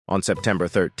on September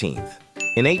 13th.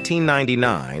 In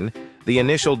 1899, the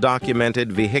initial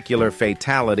documented vehicular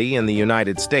fatality in the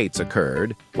United States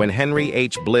occurred when Henry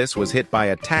H. Bliss was hit by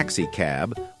a taxi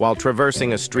cab while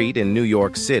traversing a street in New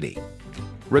York City.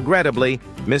 Regrettably,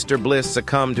 Mr. Bliss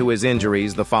succumbed to his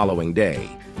injuries the following day.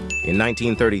 In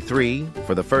 1933,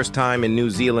 for the first time in New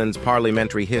Zealand's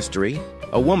parliamentary history,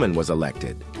 a woman was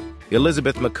elected.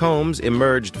 Elizabeth McCombs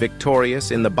emerged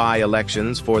victorious in the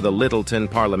by-elections for the Littleton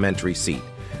parliamentary seat,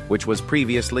 which was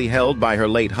previously held by her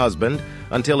late husband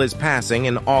until his passing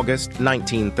in August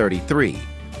 1933.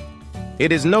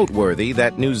 It is noteworthy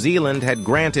that New Zealand had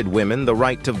granted women the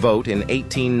right to vote in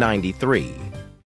 1893.